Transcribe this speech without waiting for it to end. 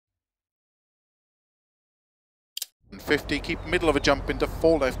150, keep middle of a jump into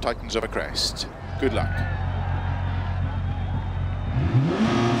 4 left, tightens over crest. Good luck.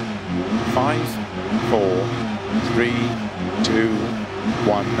 5, 4, 3, 2,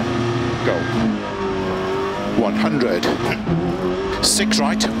 1, go. 100. 6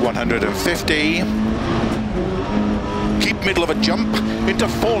 right, 150. Keep middle of a jump into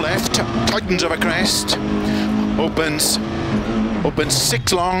 4 left, tightens over crest. Opens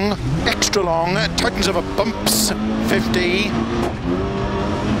 6 long, extra long, tightens over bumps, 50.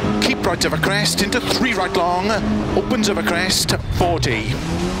 Keep right over crest into 3 right long, opens over crest, 40.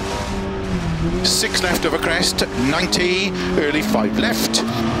 6 left over crest, 90, early 5 left.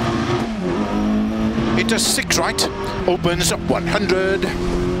 Into 6 right, opens 100.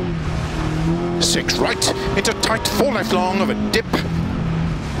 6 right, into tight 4 left long of a dip,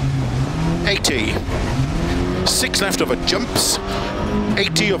 80. 6 left over jumps,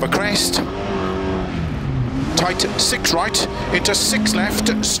 80 over crest. Tight 6 right, into 6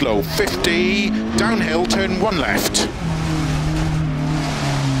 left, slow 50. Downhill, turn 1 left.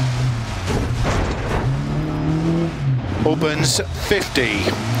 Opens 50.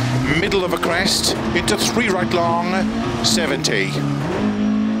 Middle of a crest, into 3 right long, 70.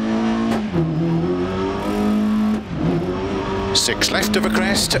 6 left of a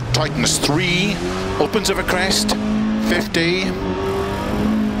crest, tightens 3, opens of a crest, 50.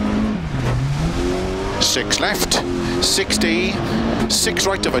 6 left, 60. 6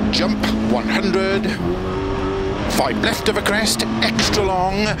 right of a jump, 100. 5 left of a crest, extra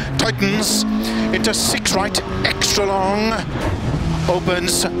long, tightens, into 6 right, extra long,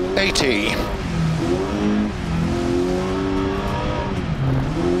 opens 80.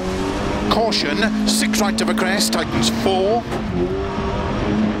 Caution, 6 right of a crest, tightens 4.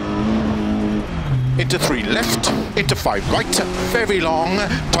 Into 3 left, into 5 right, very long,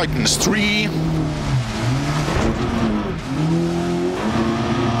 tightens 3.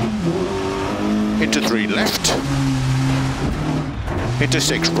 Into 3 left, into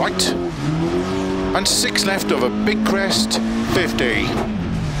 6 right, and 6 left of a big crest, 50.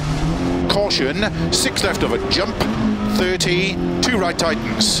 Caution, 6 left of a jump, 30, 2 right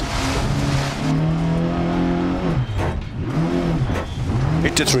tightens.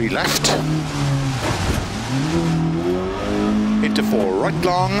 Into 3 left, into 4 right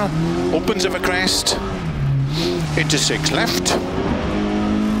long, opens of a crest, into 6 left,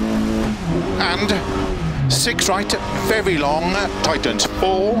 and 6 right, very long, tightens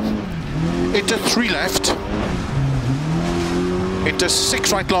 4, into 3 left, into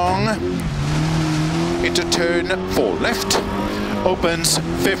 6 right long, into turn 4 left, opens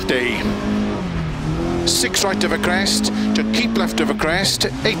 50. 6 right of a crest, to keep left of a crest,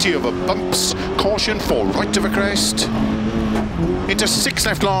 80 over bumps, caution 4 right of a crest, into 6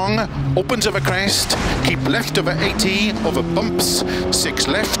 left long, opens of a crest, keep left over 80 over bumps, 6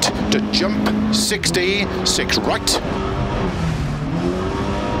 left to jump, 60, 6 right,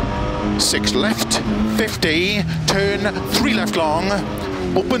 6 left, 50, turn 3 left long,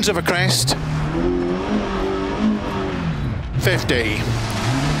 opens of a crest, 50.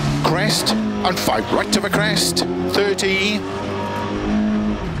 Crest and 5 right of a crest, 30.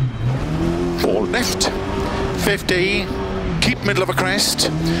 4 left, 50. Keep middle of a crest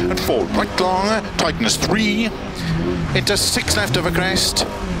and 4 right long, tightens 3. Into 6 left of a crest.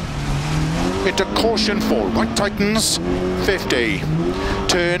 Into caution 4 right tightens, 50.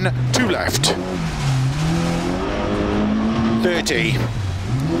 Turn 2 left. 30.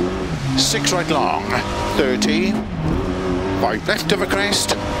 6 right long, 30. 5 left of a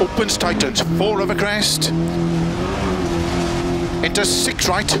crest, opens tightens 4 of a crest. Into 6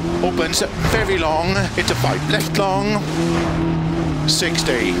 right, opens very long, into 5 left long.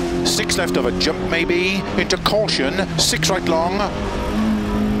 60. 6 left of a jump maybe, into caution, 6 right long.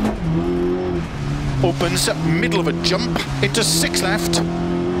 Opens middle of a jump, into 6 left.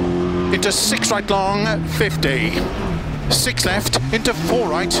 Into 6 right long, 50. 6 left, into 4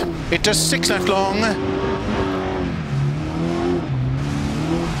 right, into 6 left long.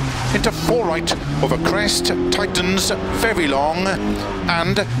 Into 4 right of a crest, tightens very long,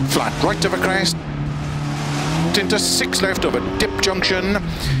 and flat right of a crest. Into 6 left of a dip junction,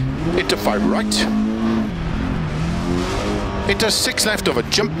 into 5 right. Into 6 left of a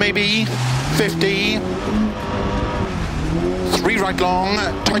jump maybe, 50. 3 right long,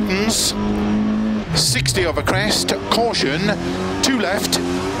 tightens. 60 of a crest, caution, 2 left,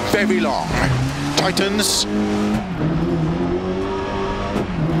 very long, tightens.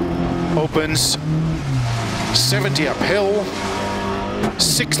 Opens 70 uphill,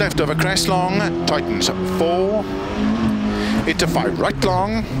 6 left of a crest long, tightens 4, into 5 right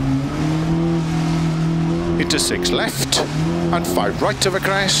long, into 6 left, and 5 right of a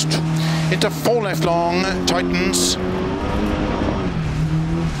crest, into 4 left long, tightens,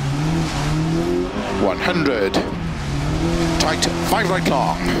 100, tight, 5 right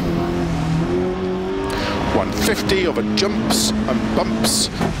long, 150 over jumps and bumps,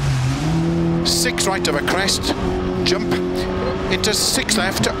 6 right of a crest, jump, into 6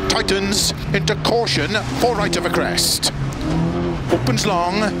 left, tightens, into caution, 4 right of a crest, opens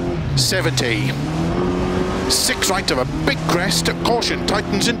long, 70, 6 right of a big crest, caution,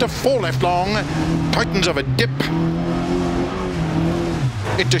 tightens into 4 left long, tightens of a dip,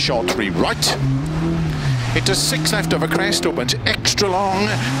 into short 3 right, into 6 left of a crest, opens extra long,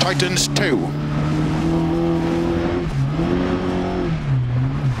 tightens 2,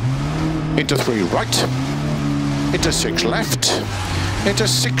 into 3 right, into 6 left, into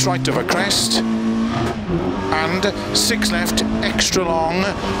 6 right of a crest, and 6 left, extra long,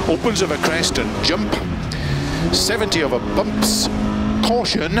 opens of a crest and jump, 70 over bumps,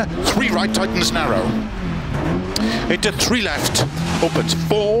 caution, 3 right, tightens narrow, into 3 left, opens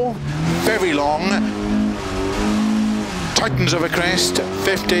 4, very long, tightens of a crest,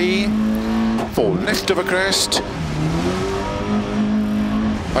 50, 4 left of a crest,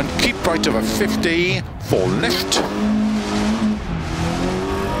 and keep right of a 50, 4 left,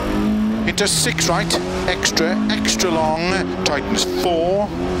 into 6 right, extra long, tightens 4,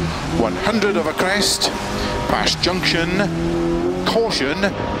 100 of a crest, past junction,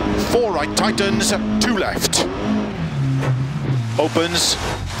 caution, 4 right, tightens, 2 left, opens,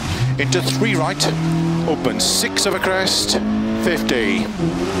 into 3 right, opens 6 of a crest, 50,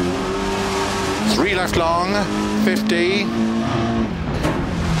 3 left long, 50,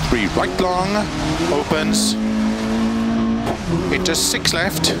 3 right long, opens, into 6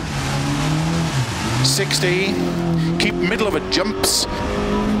 left, 60, keep middle of a jumps,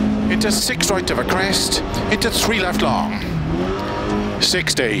 into 6 right of a crest, into 3 left long,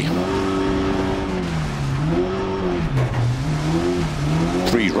 60,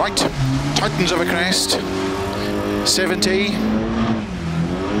 3 right, tightens of a crest, 70,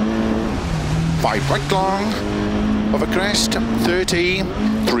 5 right long, of a crest, 30,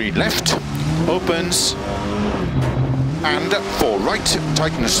 3 left, opens, and 4 right,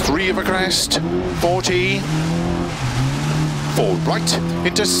 tightens 3 of a crest, 40, 4 right,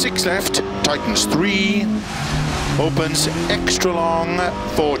 into 6 left, tightens 3, opens, extra long,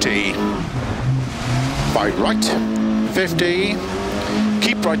 40, 5 right, 50,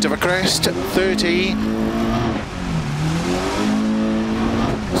 keep right of a crest, 30,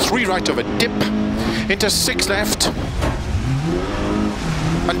 3 right of a dip, into 6 left,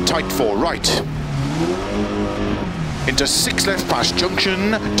 and tight 4 right, into 6 left past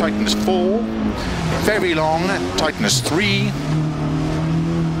junction, tightens 4, very long, tightens 3,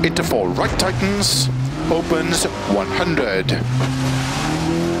 into 4 right, tightens, opens 100,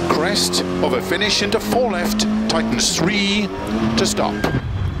 crest over finish, into 4 left, tightens 3, to stop.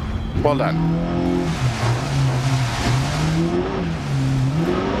 Well done.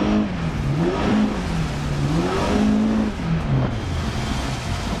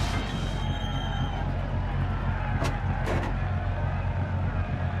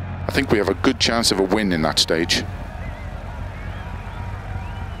 I think we have a good chance of a win in that stage.